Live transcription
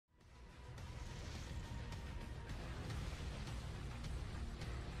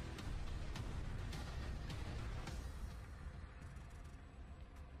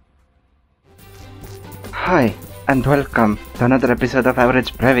Hi, and welcome to another episode of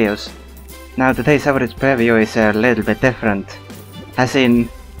Avg Previews. Now today's Avg Preview is a little bit different, as in,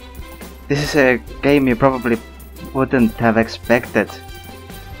 this is a game you probably wouldn't have expected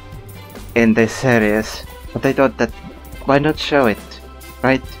in this series, but I thought that why not show it,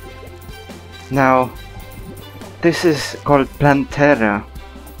 right? Now, this is called Plantera.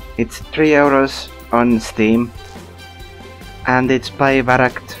 It's €3 on Steam, and it's by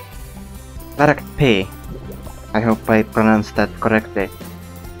Varagtp. I hope I pronounced that correctly.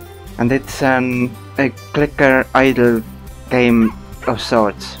 And it's a clicker idle game of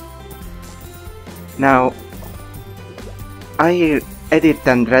sorts. Now, I edit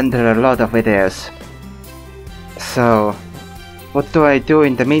and render a lot of videos. So, what do I do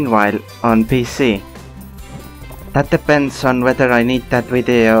in the meanwhile on PC? That depends on whether I need that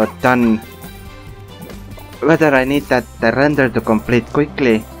video done, whether I need that render to complete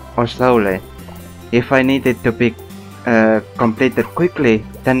quickly or slowly. If I need it to be completed quickly,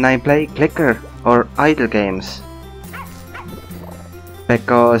 then I play clicker or idle games.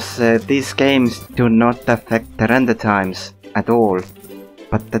 Because these games do not affect the render times at all.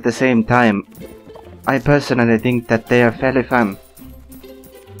 But at the same time, I personally think that they are fairly fun.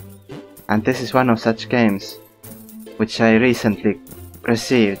 And this is one of such games, which I recently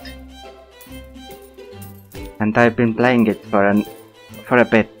received. And I've been playing it for a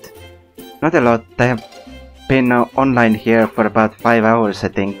bit. Not a lot. I have been online here for about 5 hours, I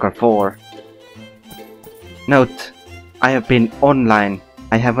think, or 4. Note, I have been online.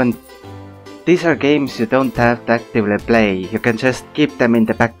 I haven't... These are games you don't have to actively play. You can just keep them in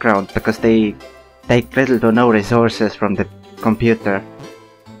the background because they take little to no resources from the computer.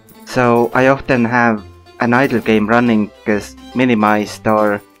 So I often have an idle game running as minimized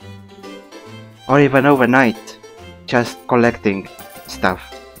or even overnight, just collecting stuff.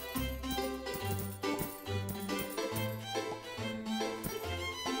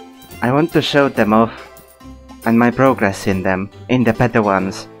 I want to show them off and my progress in them, in the better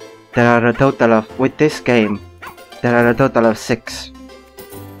ones. There are a total of, with this game, there are a total of 6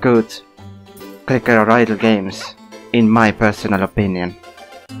 good clicker or idle games, in my personal opinion.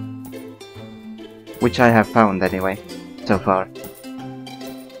 Which I have found anyway, so far.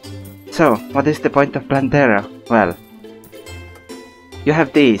 So, what is the point of Plantera? Well, you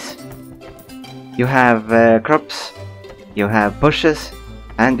have these. You have crops, you have bushes,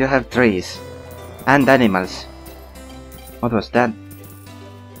 and you have trees. And animals. What was that?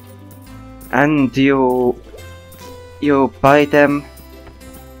 And you buy them.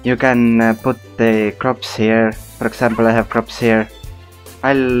 You can put the crops here. For example, I have crops here.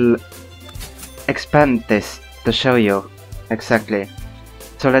 I'll expand this to show you exactly.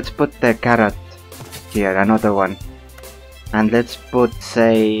 So let's put the carrot here, another one. And let's put,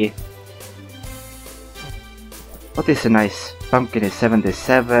 say... What is a nice? Pumpkin is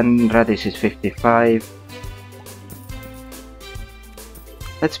 77, radish is 55.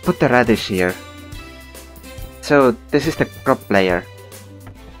 Let's put the radish here. So this is the crop layer.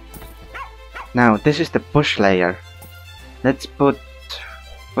 Now this is the bush layer. Let's put...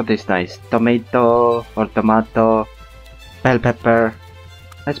 What is nice? Tomato or tomato, bell pepper.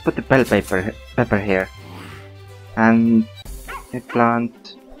 Let's put the bell pepper here. And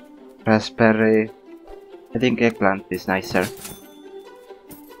eggplant, raspberry. I think eggplant is nicer.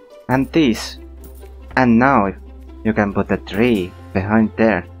 And these. And now you can put a tree behind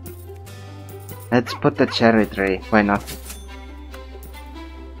there. Let's put the cherry tree, why not?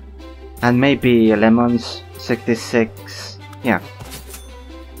 And maybe lemons, 66, yeah.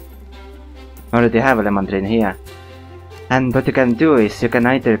 Already have a lemon tree in here. And what you can do is you can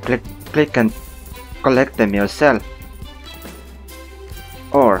either click and collect them yourself,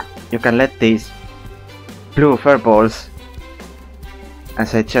 or you can let these blue fur balls,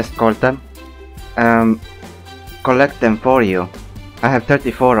 as I just called them, collect them for you. I have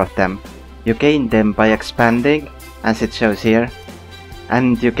 34 of them. You gain them by expanding, as it shows here,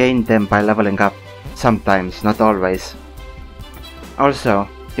 and you gain them by leveling up, sometimes, not always. Also,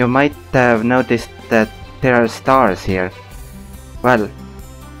 you might have noticed that there are stars here. Well,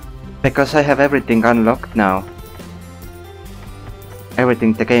 because I have everything unlocked now,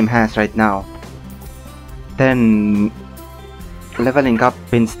 everything the game has right now, then leveling up,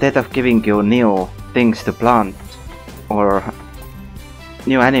 instead of giving you new things to plant or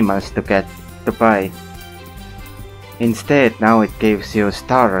new animals to buy, instead now it gives you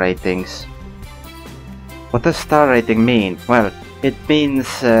star ratings. What does star rating mean? Well, it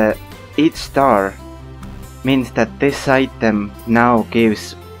means each star means that this item now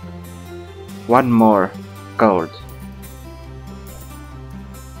gives 1 more gold.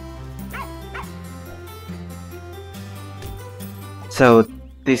 So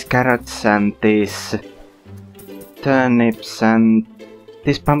these carrots and these turnips and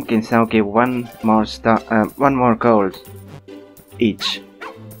these pumpkins now give one more gold each,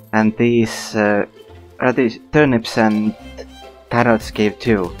 and these turnips and carrots give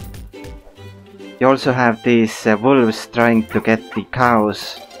 2. You also have these wolves trying to get the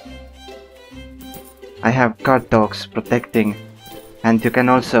cows. I have guard dogs protecting, and you can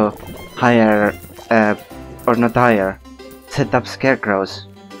also hire, or not hire, set up scarecrows.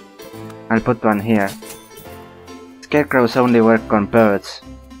 I'll put one here. Scarecrows only work on birds.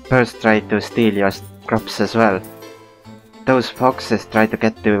 Birds try to steal your crops as well. Those foxes try to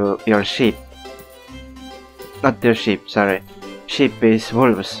get to your sheep. Not your sheep, sorry. Sheep is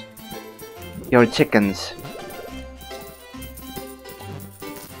wolves. Your chickens.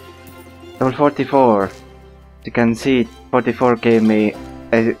 Level 44. You can see 44 gave me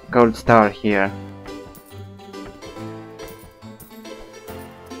a gold star here.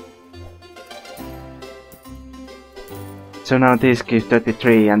 So now these give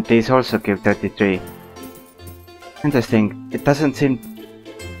 33 and these also give 33. Interesting. It doesn't seem...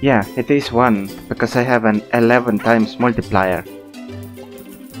 Yeah, it is 1 because I have an 11 times multiplier.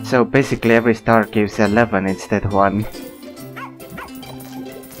 So basically every star gives 11 instead of 1.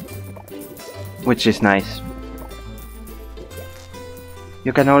 Which is nice.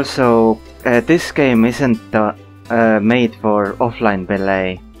 You can also... this game isn't made for offline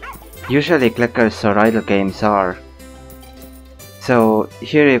ballet. Usually clickers or idle games are. So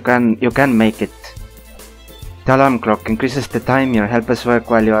here you can make it. The alarm clock increases the time your helpers work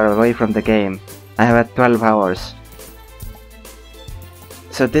while you are away from the game. I have had 12 hours.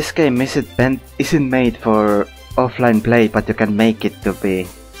 So this game isn't made for offline play, but you can make it to be.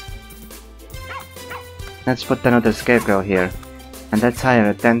 Let's put another scarecrow here. And let's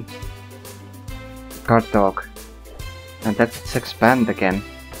hire a 10 guard dog. And let's expand again.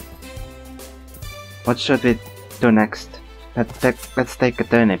 What should we do next? Let's take a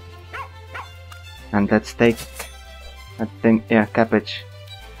turnip. And let's take, I think, yeah, cabbage.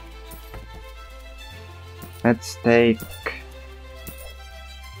 Let's take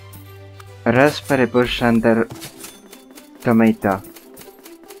a raspberry bush and a tomato.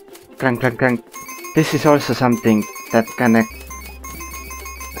 Crank, crank, crank. This is also something that can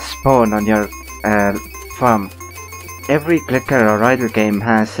spawn on your farm. Every clicker or idle game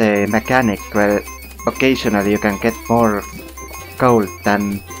has a mechanic where occasionally you can get more gold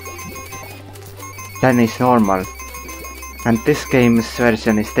than is normal. And this game's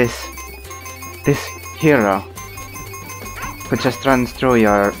version is this hero who just runs through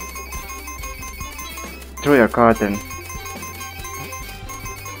your garden.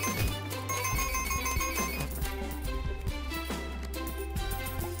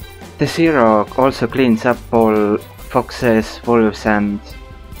 This hero also cleans up all foxes, wolves and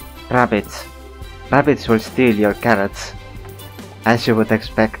rabbits. Rabbits will steal your carrots, as you would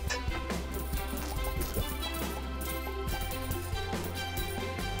expect.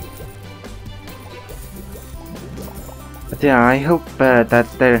 But yeah, I hope that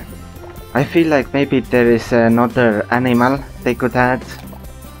I feel like maybe there is another animal they could add.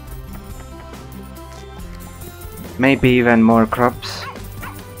 Maybe even more crops.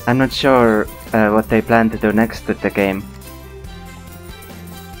 I'm not sure what they plan to do next with the game.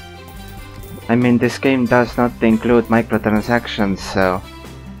 I mean, this game does not include microtransactions, so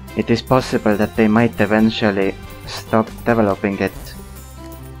it is possible that they might eventually stop developing it.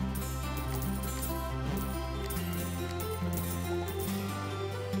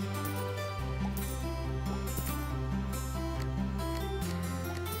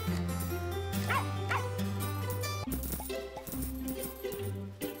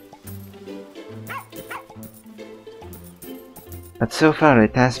 But so far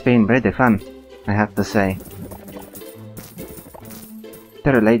it has been pretty fun, I have to say.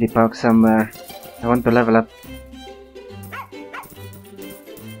 There a ladybug somewhere. I want to level up.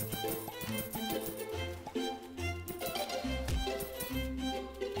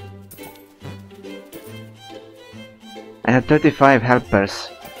 I have 35 helpers.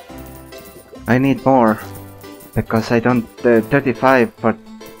 I need more, because I don't... 35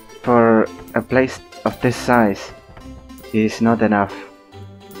 for a place of this size is not enough.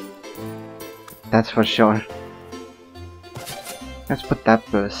 That's for sure. Let's put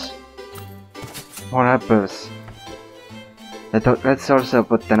apples. More apples. Let's also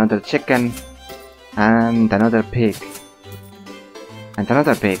put another chicken and another pig. And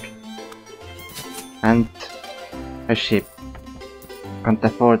another pig. And a sheep. Can't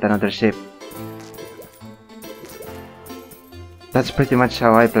afford another sheep. That's pretty much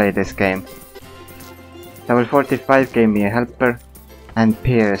how I play this game. Level 45 gave me a helper, And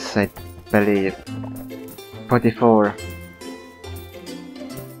Pierce, I believe. 44.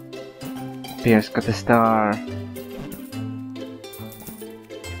 Pierce got a star.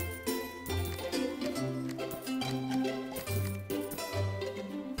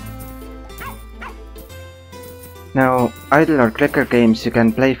 Now, idle or clicker games you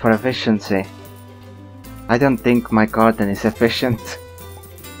can play for efficiency. I don't think my garden is efficient,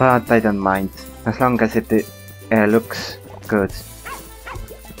 but I don't mind, as long as it looks good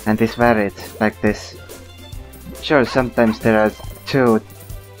and is varied like this. Sure, sometimes there are two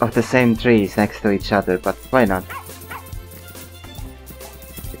of the same trees next to each other, but why not?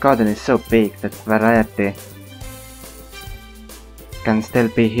 The garden is so big that variety can still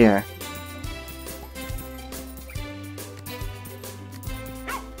be here.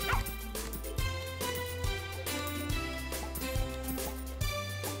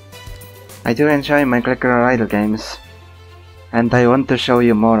 I do enjoy my clicker or idle games, and I want to show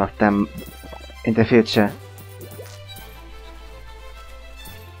you more of them in the future.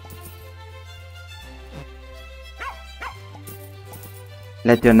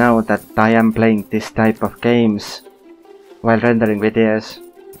 Let you know that I am playing this type of games while rendering videos.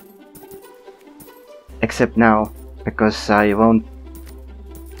 Except now, because I'll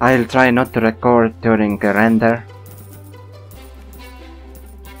try not to record during a render.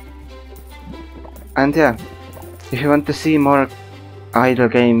 And yeah, if you want to see more idle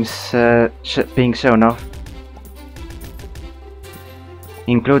games being shown off,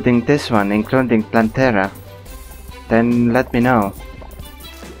 including this one, including Plantera, then let me know.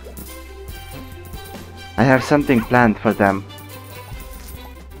 I have something planned for them.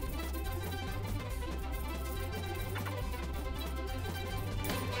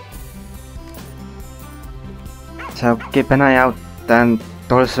 So keep an eye out and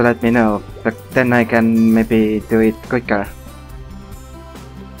also let me know, but then I can maybe do it quicker.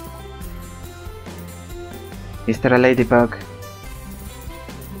 Is there a ladybug?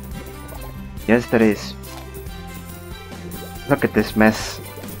 Yes, there is. Look at this mess.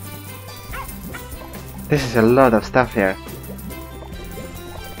 This is a lot of stuff here.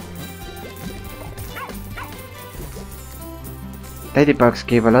 Ladybugs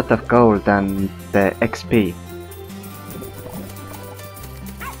give a lot of gold and XP.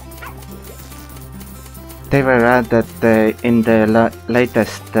 They were added in the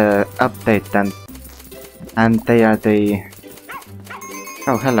latest update and they are the...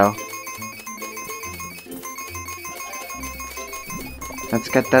 Oh, hello. Let's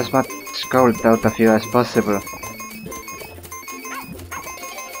get as much gold out of you as possible.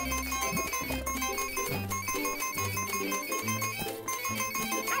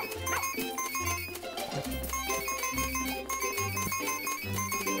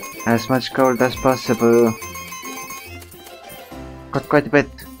 As much gold as possible. Got quite a bit.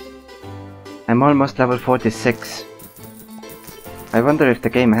 I'm almost level 46. I wonder if the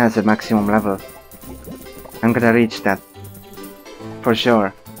game has a maximum level. I'm gonna reach that. For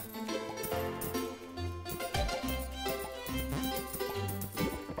sure.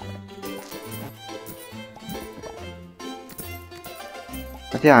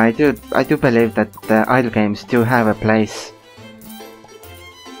 But yeah, I do believe that idle games do have a place.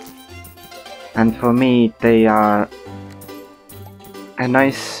 And for me, they are a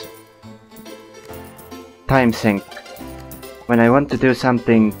nice time sink when I want to do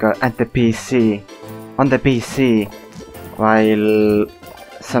something at the PC, on the PC, while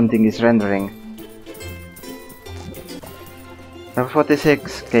something is rendering. Level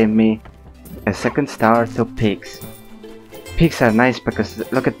 46 gave me a second star to pigs. Pigs are nice because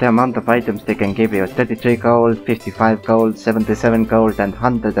look at the amount of items they can give you. 33 gold, 55 gold, 77 gold and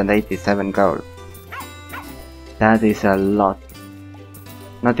 187 gold. That is a lot.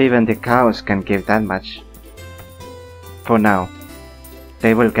 Not even the cows can give that much. For now.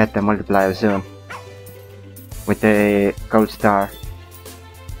 They will get the multiplier soon. With the gold star.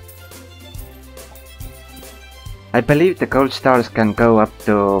 I believe the gold stars can go up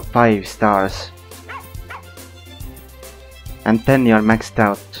to 5 stars. And then you're maxed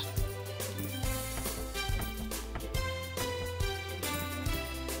out.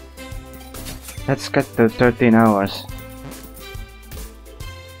 Let's get to 13 hours.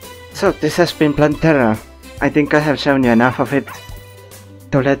 So this has been Plantera. I think I have shown you enough of it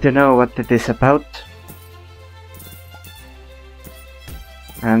to let you know what it is about.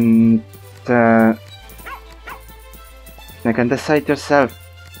 And you can decide yourself.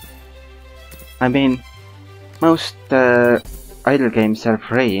 I mean, most idle games are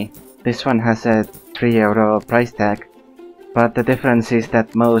free. This one has a €3 price tag. But the difference is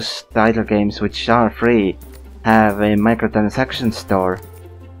that most idle games which are free have a microtransaction store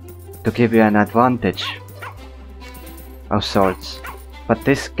to give you an advantage of sorts, but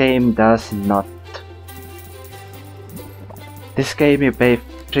this game does not. This game you pay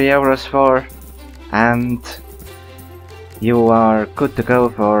 3 euros for and you are good to go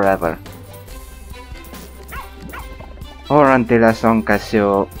forever. Or until as long as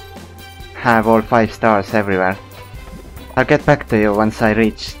you have all 5 stars everywhere. I'll get back to you once I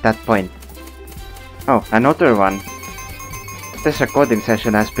reach that point. Oh, another one. This recording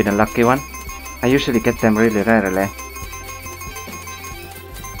session has been a lucky one. I usually get them really rarely.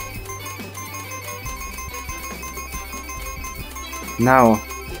 Now,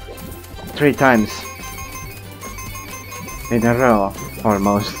 3 times in a row,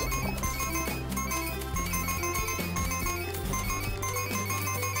 almost.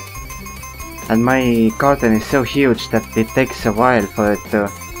 And my garden is so huge that it takes a while for it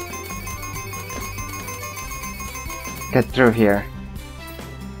to get through here.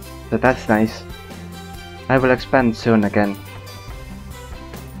 So that's nice. I will expand soon again.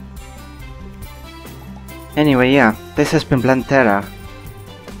 Anyway, yeah, this has been Plantera.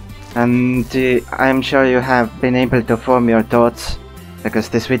 And I'm sure you have been able to form your thoughts, because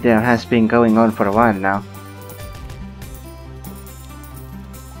this video has been going on for a while now.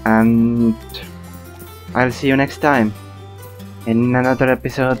 And I'll see you next time in another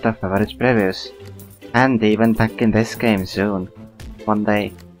episode of Avg Previews, and even back in this game soon, one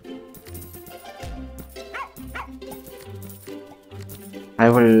day. I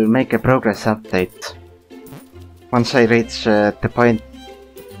will make a progress update once I reach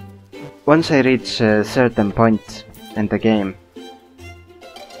certain points in the game.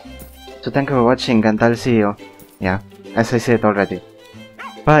 So thank you for watching, and I'll see you, yeah, as I said already.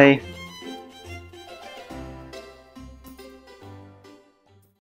 Bye!